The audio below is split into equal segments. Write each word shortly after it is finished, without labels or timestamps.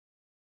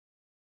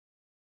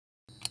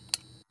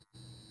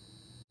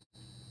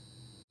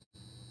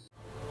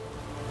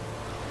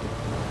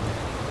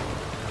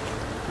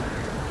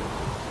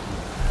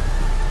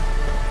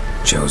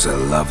chose a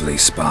lovely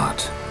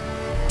spot.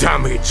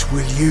 Damn it,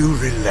 will you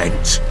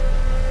relent?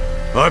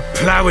 I'm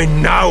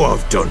ploughing now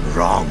I've done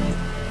wrong.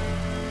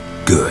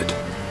 Good.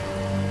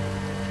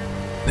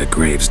 The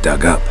grave's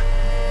dug up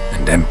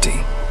and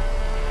empty.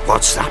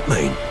 What's that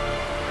mean?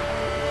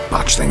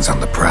 Botchling's on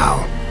the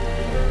prowl.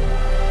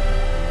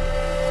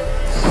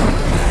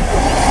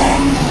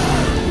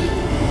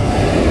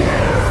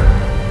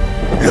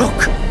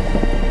 Look!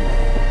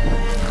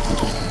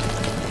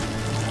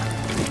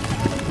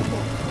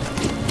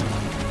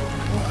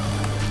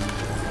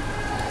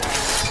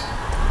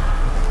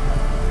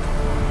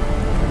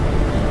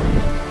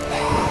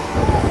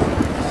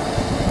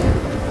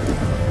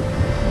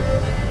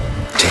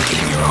 Take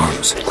it in your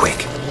arms,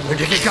 quick. And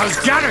if it goes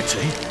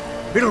Garrity,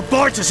 it'll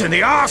bite us in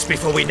the arse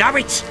before we know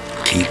it.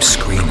 Keep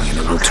screaming and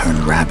it will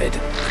turn rabid.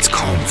 It's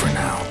calm for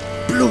now.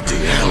 Bloody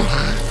hell.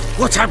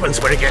 What happens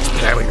when it gets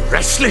ploughing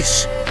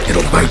restless?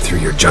 It'll bite through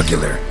your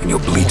jugular, and you'll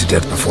bleed to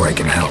death before I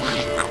can help.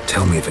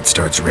 Tell me if it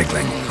starts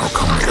wriggling. I'll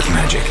calm it with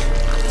magic.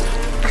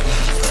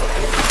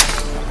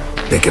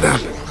 Pick it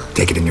up.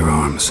 Take it in your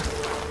arms.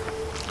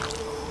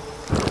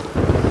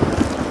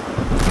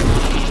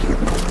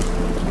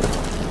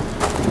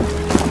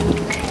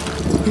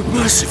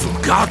 Merciful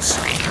gods!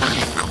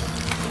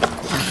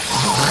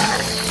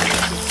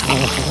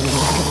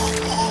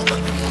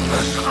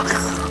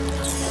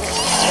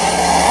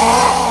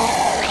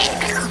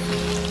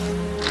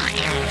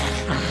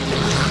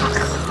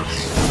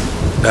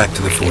 Back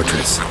to the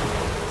fortress.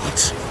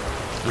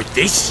 What? With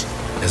this?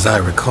 As I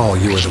recall,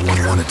 you were the one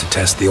who wanted to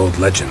test the old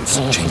legends,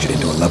 change it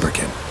into a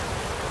lubricant.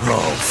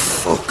 Oh,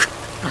 fuck.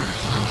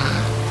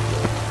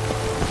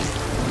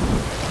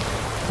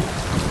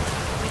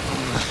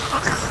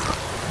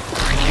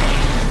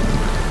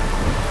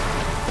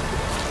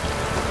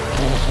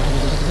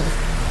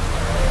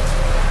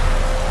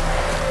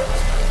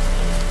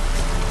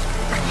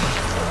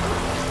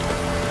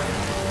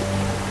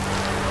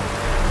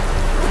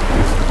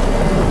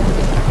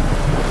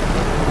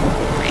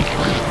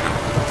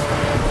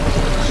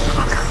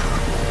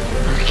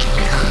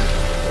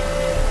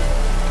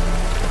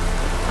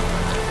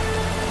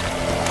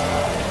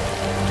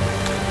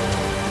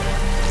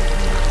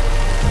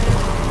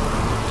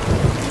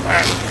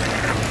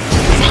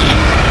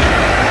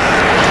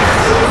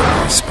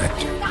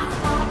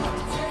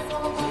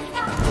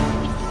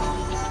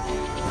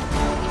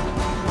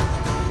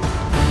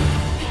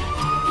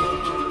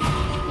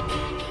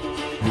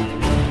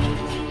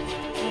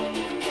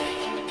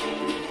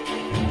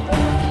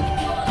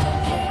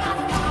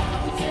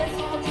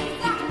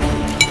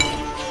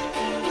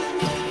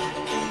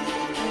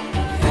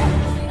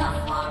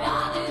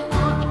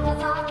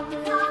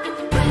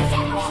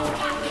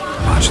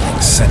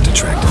 Scent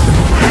attracted them.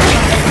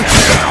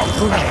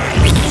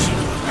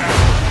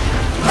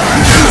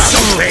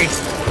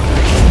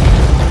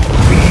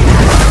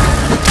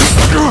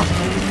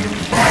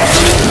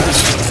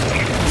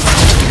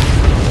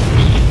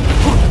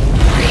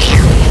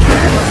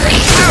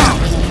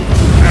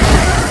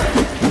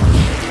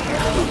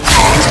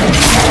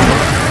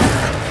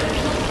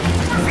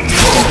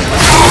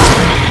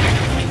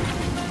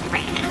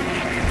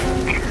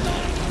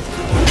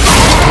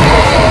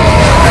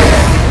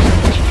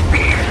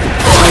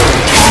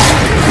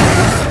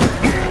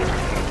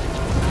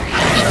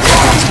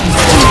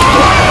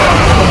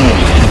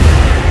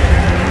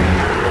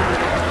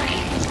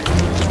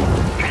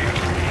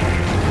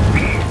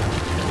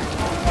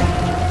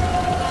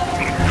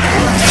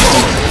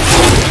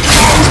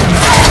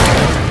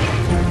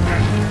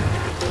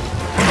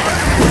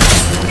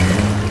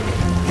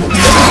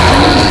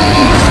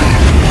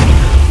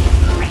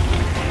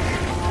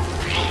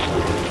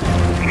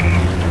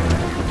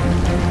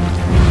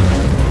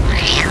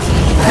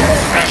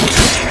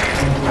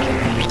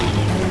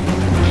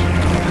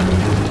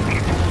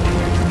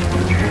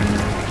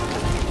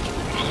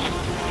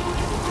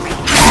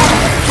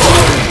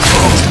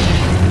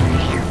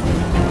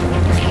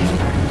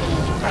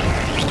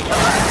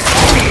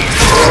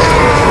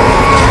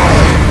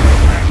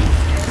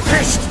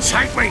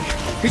 Something!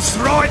 It's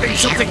writhing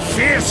something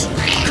fierce! I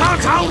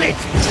can't hold it!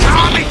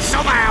 Calm it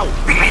somehow!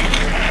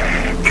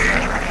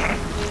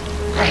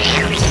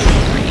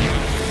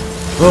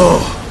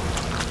 Oh.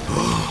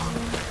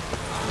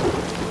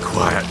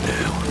 Quiet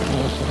now.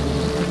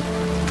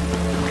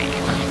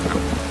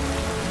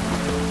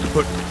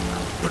 But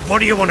what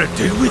do you want to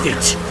do with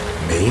it?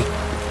 Me?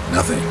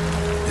 Nothing.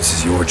 This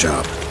is your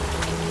job.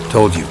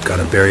 Told you,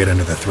 gotta bury it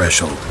under the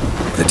threshold.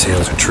 If the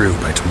tales are true,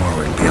 by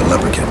tomorrow it'll be a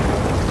lubricant.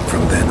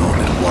 From then on,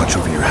 it'll watch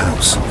over your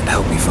house and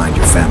help me find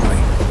your family.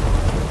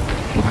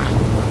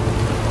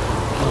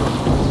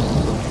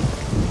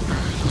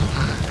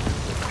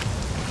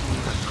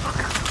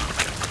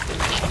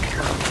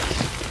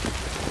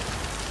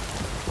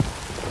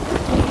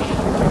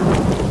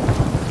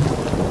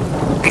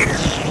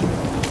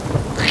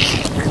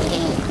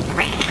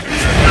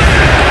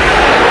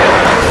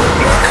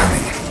 They're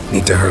coming.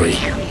 Need to hurry.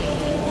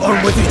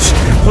 On with it!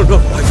 I'm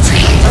not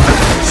waiting.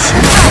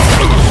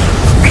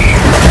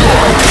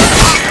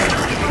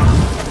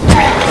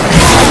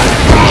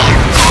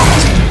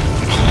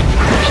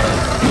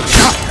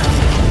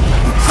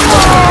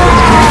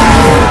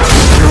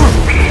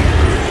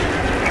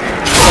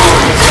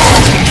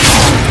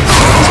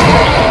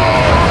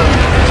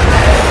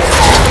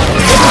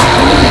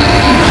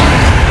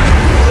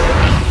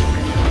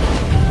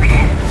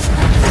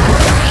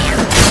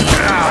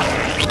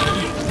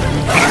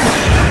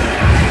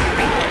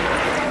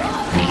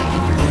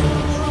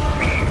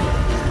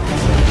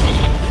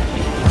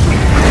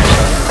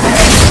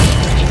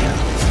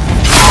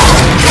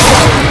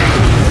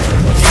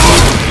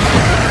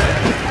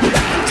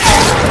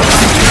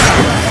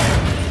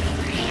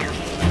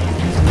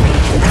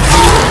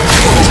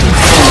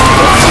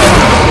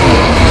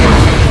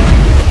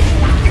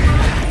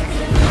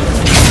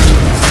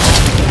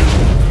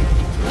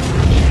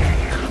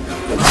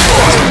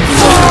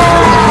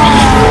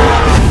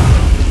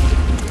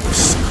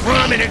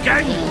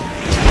 again!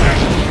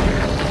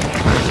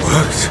 It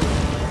worked.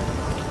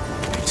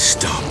 It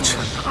stopped.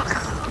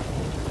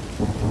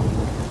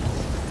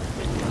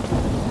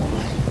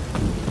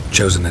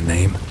 Chosen a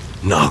name?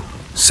 No.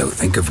 So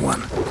think of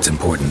one. It's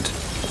important.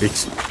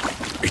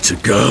 It's a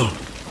girl.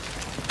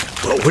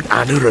 What would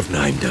Anna have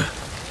named her?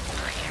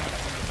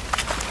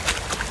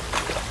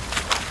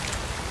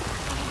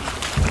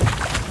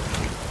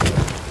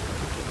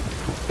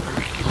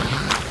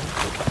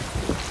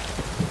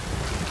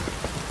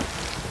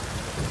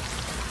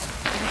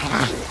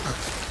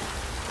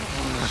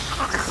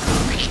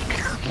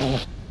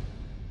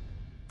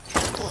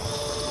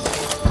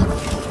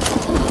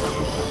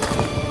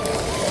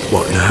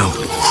 What now?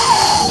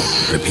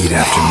 Repeat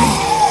after me.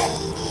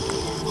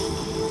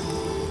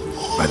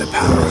 By the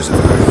powers of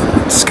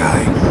earth and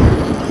sky.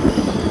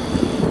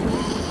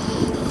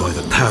 By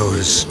the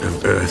powers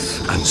of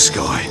earth and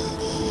sky.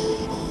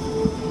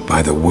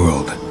 By the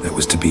world that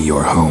was to be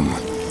your home.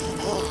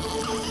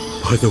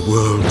 By the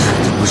world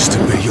that was to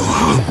be your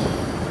home.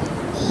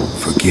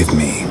 Forgive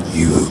me,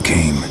 you who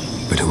came,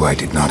 but who I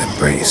did not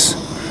embrace.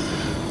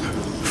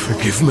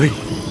 Forgive me,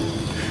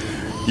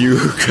 you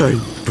who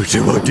came, but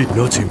who I did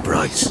not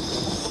embrace.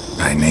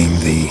 I name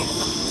thee,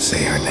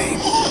 say her name,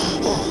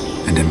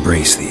 and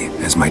embrace thee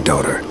as my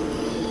daughter.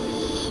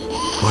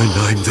 I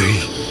name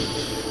thee,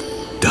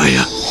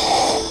 Daya,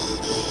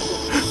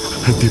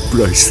 and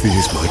embrace thee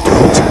as my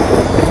daughter.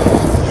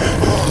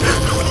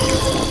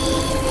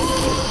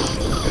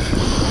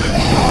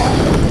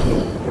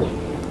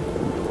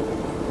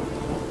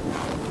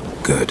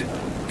 Good.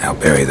 Now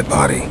bury the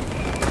body.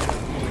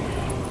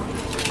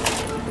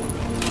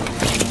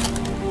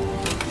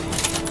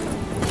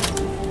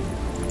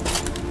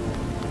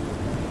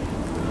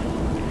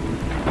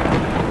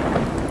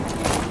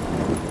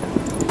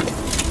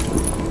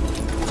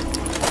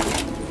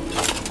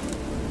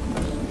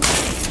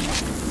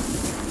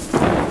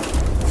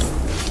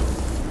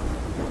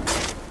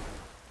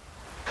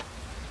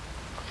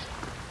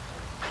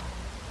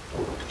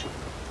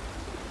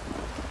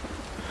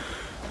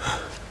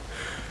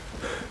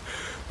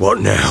 What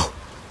now?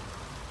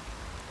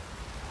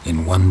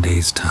 In 1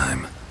 day's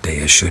time,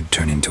 Daya should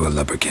turn into a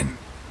lubberkin.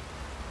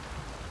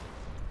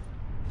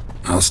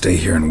 I'll stay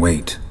here and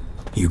wait.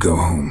 You go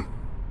home.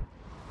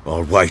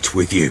 I'll wait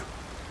with you.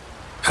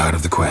 Out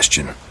of the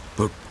question.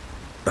 But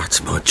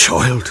that's my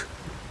child.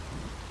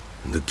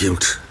 And the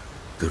guilt,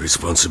 the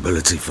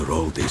responsibility for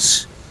all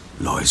this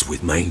lies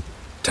with me.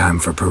 Time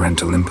for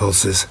parental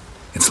impulses?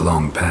 It's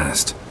long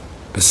past.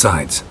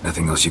 Besides,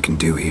 nothing else you can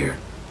do here.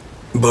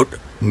 But...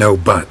 No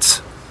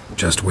buts.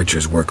 Just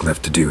Witcher's work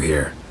left to do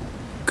here.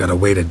 Gotta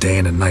wait a day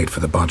and a night for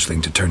the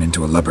botchling to turn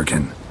into a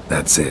lubberkin.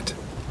 That's it.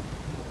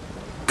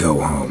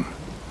 Go home.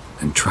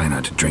 And try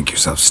not to drink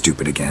yourself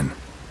stupid again.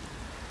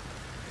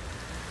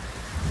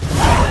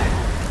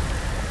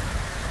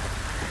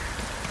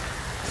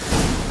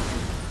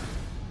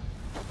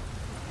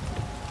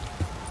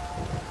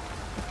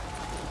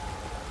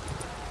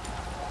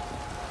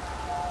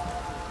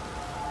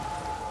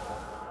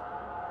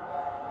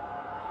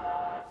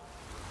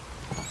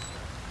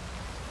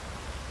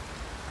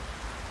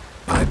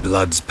 By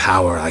blood's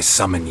power I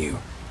summon you.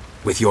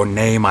 With your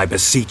name I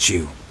beseech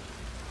you.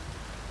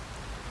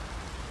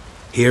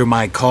 Hear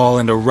my call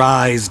and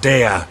arise,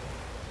 Daya.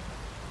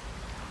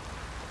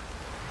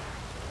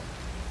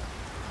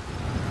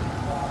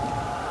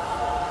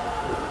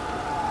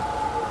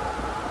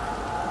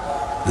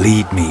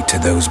 Lead me to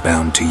those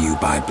bound to you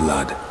by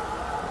blood.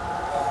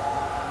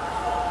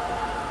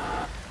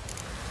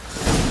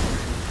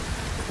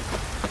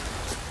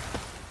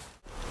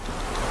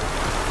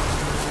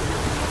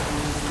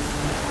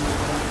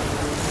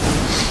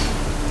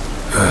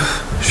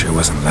 Sure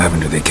wasn't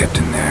lavender they kept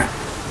in there.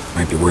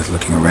 Might be worth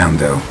looking around,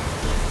 though.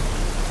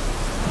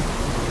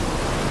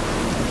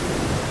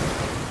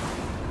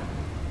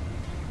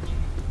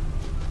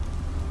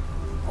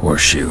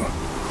 Horseshoe.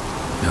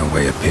 No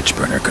way a pitch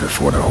burner could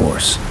afford a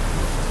horse.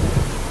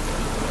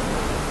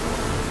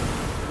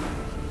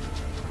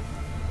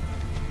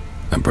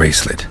 A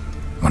bracelet.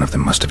 One of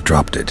them must have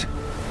dropped it.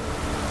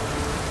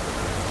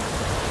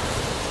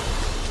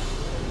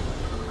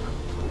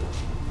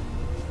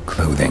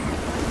 Clothing.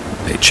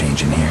 They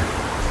change in here?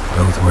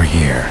 Both were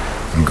here.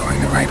 I'm going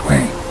the right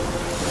way.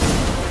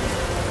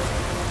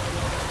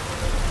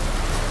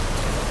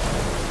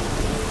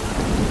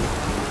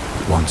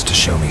 Wants to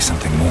show me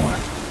something more.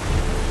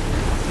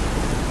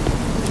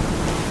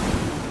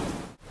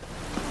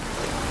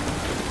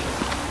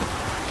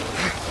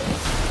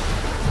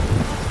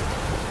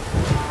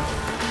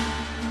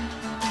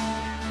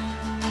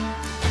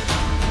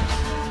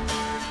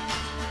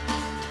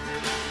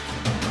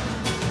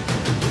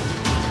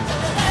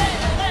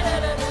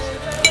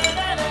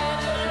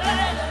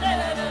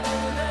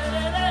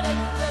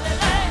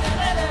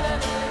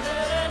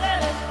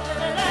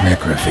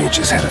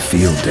 Necrophages had a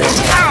field day.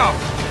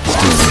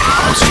 Still take a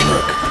closer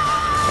look.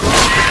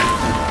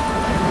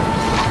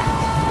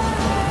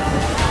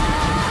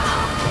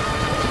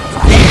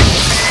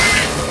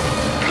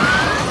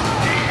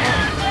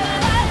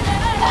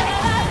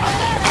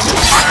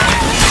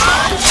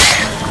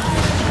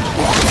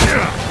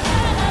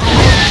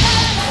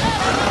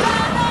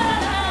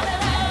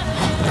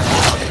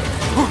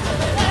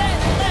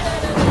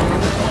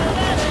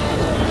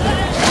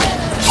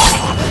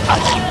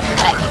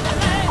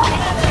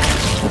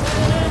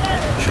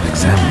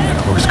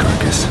 horse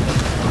carcass.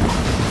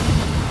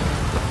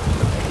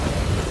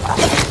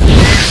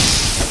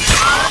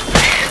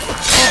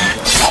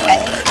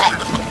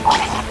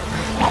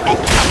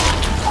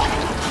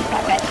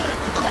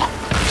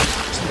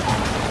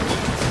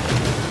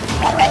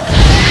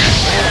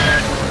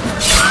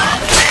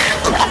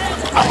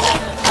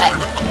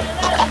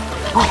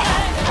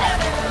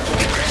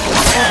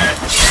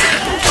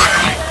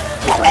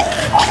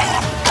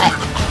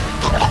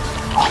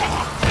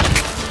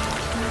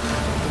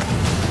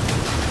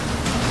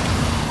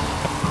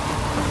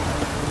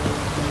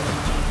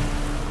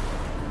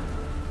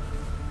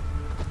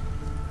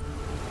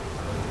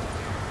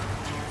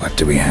 What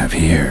do we have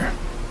here?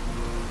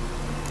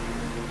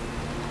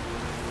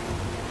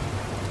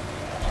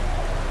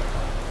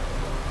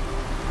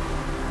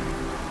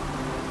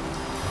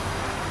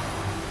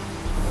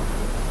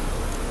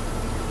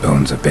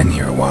 Bones have been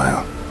here a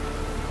while.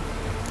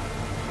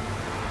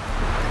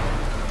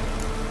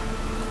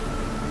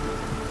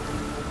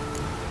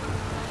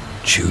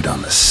 Chewed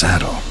on the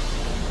saddle.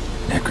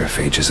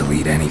 Necrophages will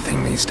eat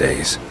anything these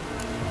days.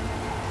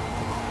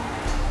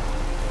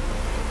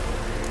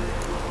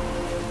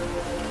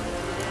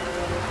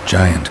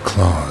 Giant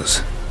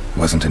claws.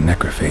 Wasn't a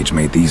necrophage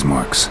made these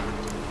marks.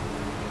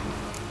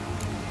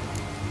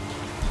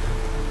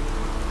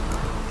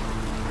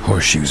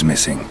 Horseshoes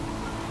missing.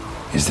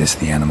 Is this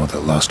the animal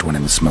that lost one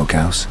in the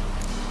smokehouse?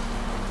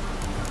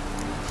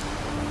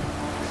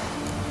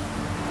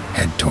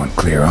 Head torn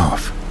clear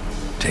off.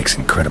 Takes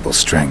incredible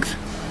strength.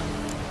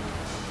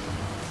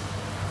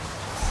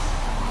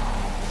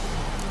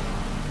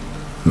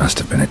 Must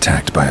have been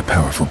attacked by a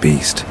powerful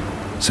beast.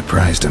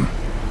 Surprised him.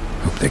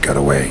 Hope they got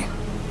away.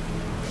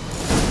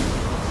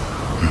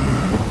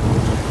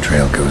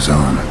 Trail goes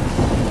on.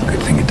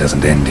 Good thing it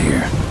doesn't end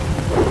here.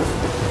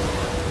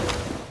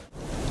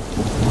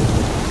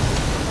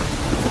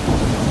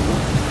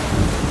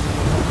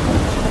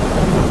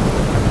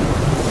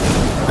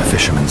 A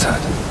fisherman's hut.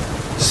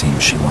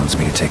 Seems she wants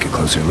me to take a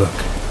closer look.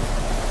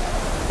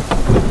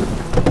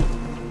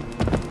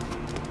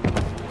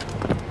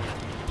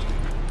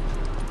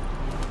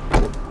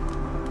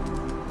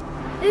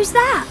 Who's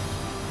that?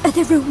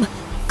 The room.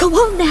 Go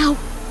on now.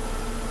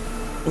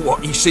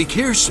 What you seek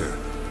here, sir?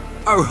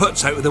 Our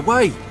hut's out of the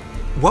way.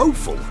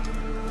 Woeful.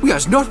 We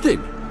has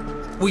nothing.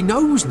 We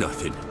knows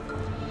nothing.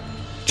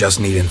 Just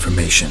need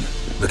information.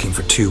 Looking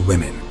for 2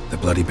 women, the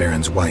Bloody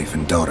Baron's wife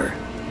and daughter.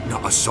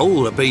 Not a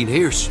soul have been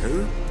here,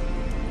 sir.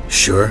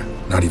 Sure?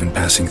 Not even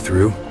passing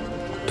through?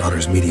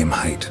 Daughter's medium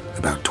height,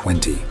 about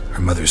 20.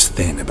 Her mother's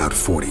thin, about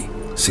 40.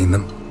 Seen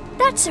them?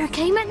 That sir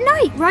came at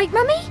night, right,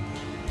 Mummy?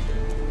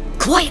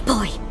 Quiet,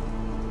 boy.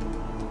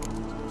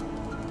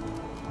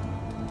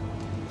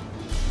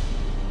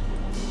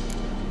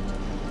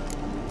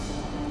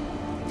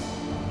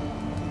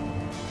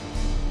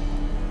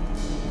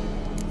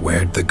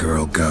 Where'd the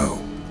girl go?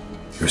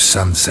 Your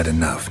son said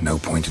enough, no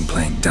point in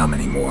playing dumb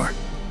anymore.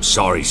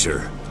 Sorry,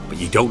 sir, but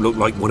you don't look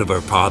like one of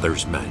her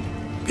father's men.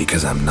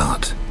 Because I'm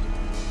not.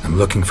 I'm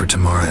looking for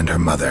Tamara and her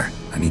mother.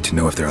 I need to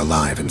know if they're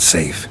alive and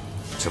safe.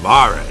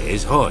 Tamara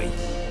is, hi.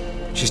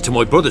 She's to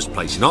my brother's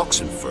place in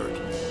Oxenford.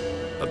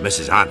 But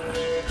Mrs.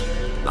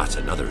 Anna, that's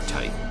another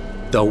tale.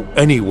 Though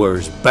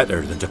anywhere's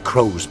better than the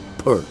Crow's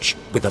Perch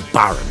with the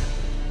Baron.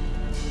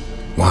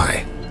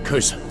 Why?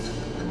 'Cause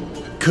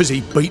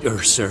he beat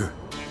her, sir.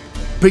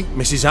 Beat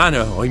Mrs.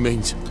 Anna, I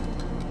means.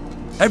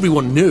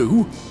 Everyone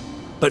knew,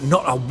 but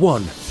not a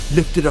one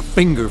lifted a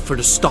finger for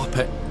to stop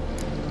it.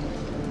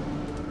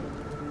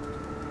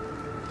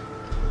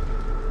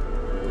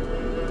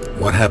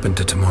 What happened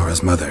to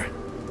Tamara's mother?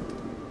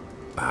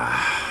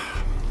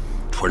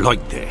 'Twere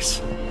like this.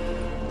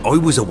 I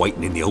was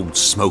awaiting in the old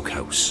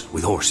smokehouse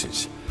with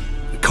horses.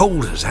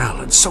 Cold as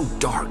hell and so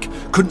dark,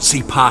 couldn't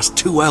see past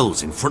 2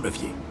 ells in front of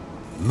you.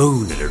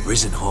 Moon had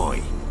risen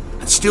high,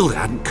 and still they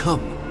hadn't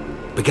come.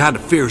 Began to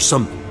fear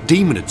some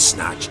demon had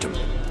snatched them.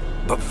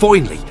 But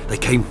finally they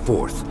came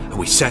forth, and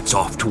we sets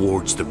off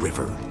towards the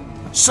river.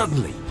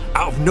 Suddenly,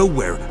 out of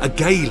nowhere, a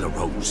gale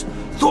arose.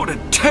 Thought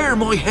it'd tear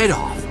my head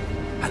off.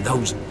 And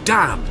those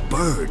damn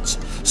birds,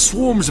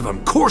 swarms of them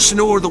coursing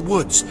o'er the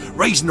woods,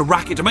 raising a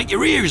racket to make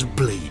your ears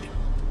bleed.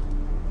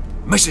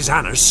 Mrs.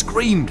 Anna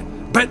screamed,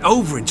 bent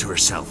over into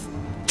herself.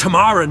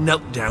 Tamara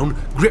knelt down,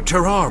 gripped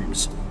her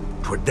arms.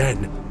 'Twere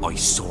then I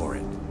saw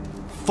it.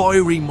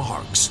 Fiery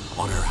marks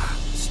on her hands.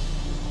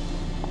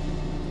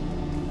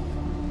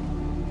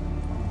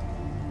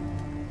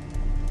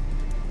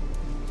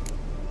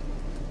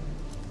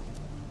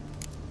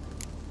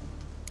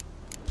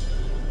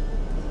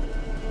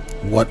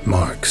 What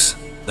marks?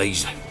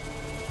 They's,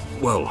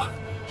 well,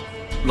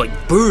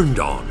 like burned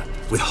on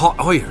with hot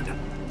iron.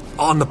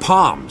 On the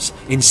palms,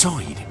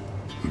 inside.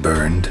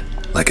 Burned?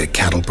 Like a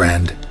cattle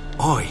brand?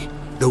 Aye,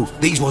 though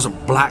these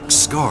wasn't black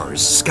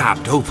scars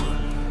scabbed over.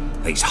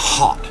 They's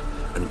hot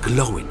and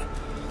glowing,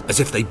 as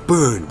if they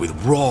burned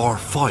with raw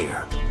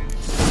fire.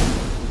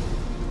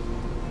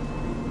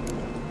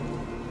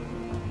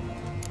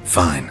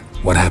 Fine.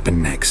 What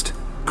happened next?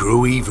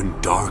 Grew even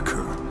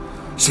darker.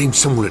 Seemed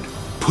someone had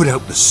put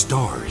out the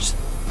stars.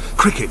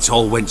 Crickets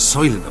all went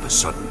silent of a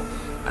sudden,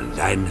 and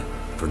then,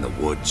 from the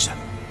woods,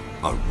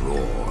 a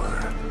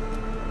roar.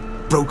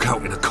 Broke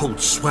out in a cold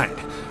sweat,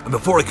 and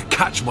before I could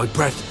catch my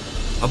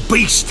breath, a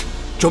beast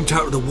jumped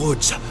out of the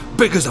woods,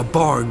 big as a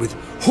barn, with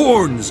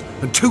horns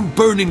and 2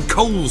 burning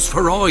coals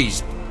for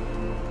eyes.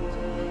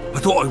 I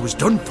thought I was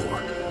done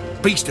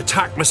for. Beast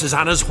attacked Mrs.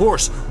 Anna's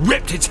horse,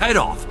 ripped its head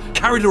off,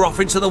 carried her off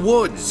into the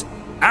woods.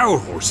 Our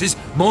horses,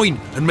 mine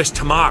and Miss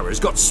Tamara's,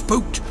 got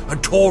spooked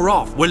and tore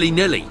off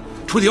willy-nilly.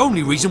 'Twas the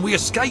only reason we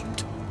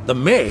escaped. The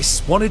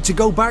miss wanted to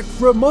go back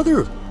for her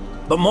mother,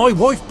 but my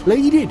wife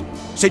pleaded,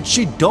 said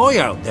she'd die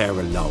out there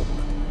alone.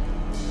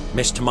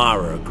 Miss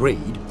Tamara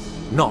agreed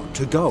not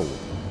to go.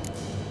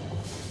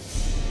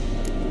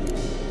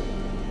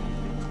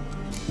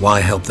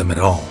 Why help them at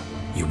all?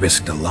 You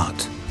risked a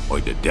lot.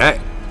 I'd a debt.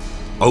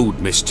 Owed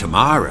Miss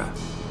Tamara.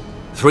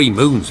 3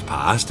 moons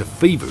passed, a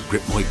fever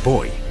gripped my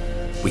boy.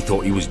 We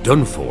thought he was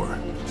done for.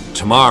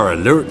 Tamara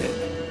learnt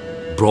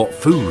it, brought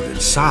food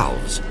and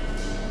salves.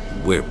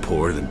 We're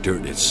poorer than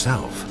dirt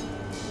itself.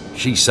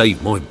 She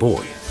saved my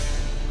boy.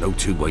 No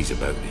 2 ways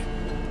about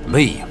it.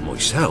 Me,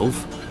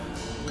 myself,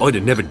 I'd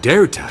have never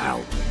dared to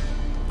help.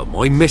 But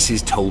my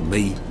missus told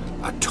me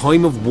a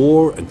time of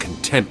war and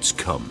contempt's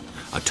come.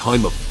 A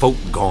time of folk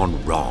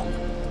gone wrong.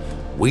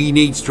 We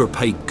needs to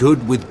repay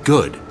good with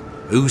good.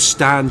 Who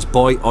stands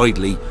by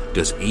idly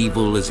does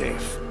evil as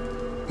if.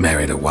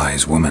 Married a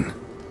wise woman.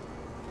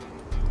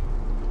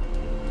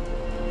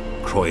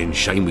 Crying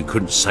shame we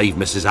couldn't save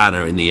Mrs.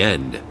 Anna in the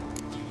end.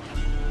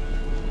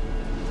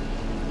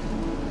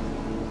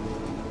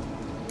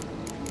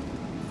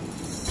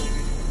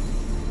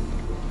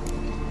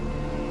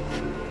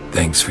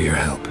 Thanks for your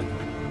help.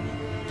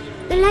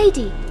 The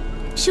lady,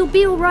 she'll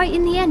be all right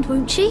in the end,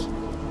 won't she?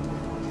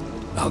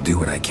 I'll do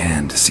what I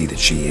can to see that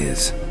she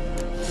is.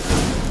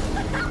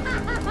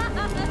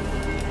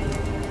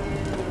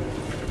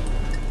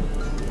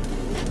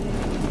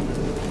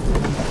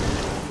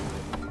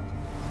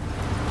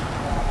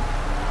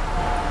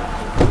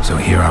 So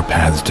here our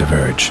paths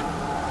diverge.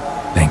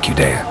 Thank you,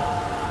 Dea.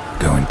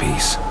 Go in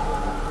peace.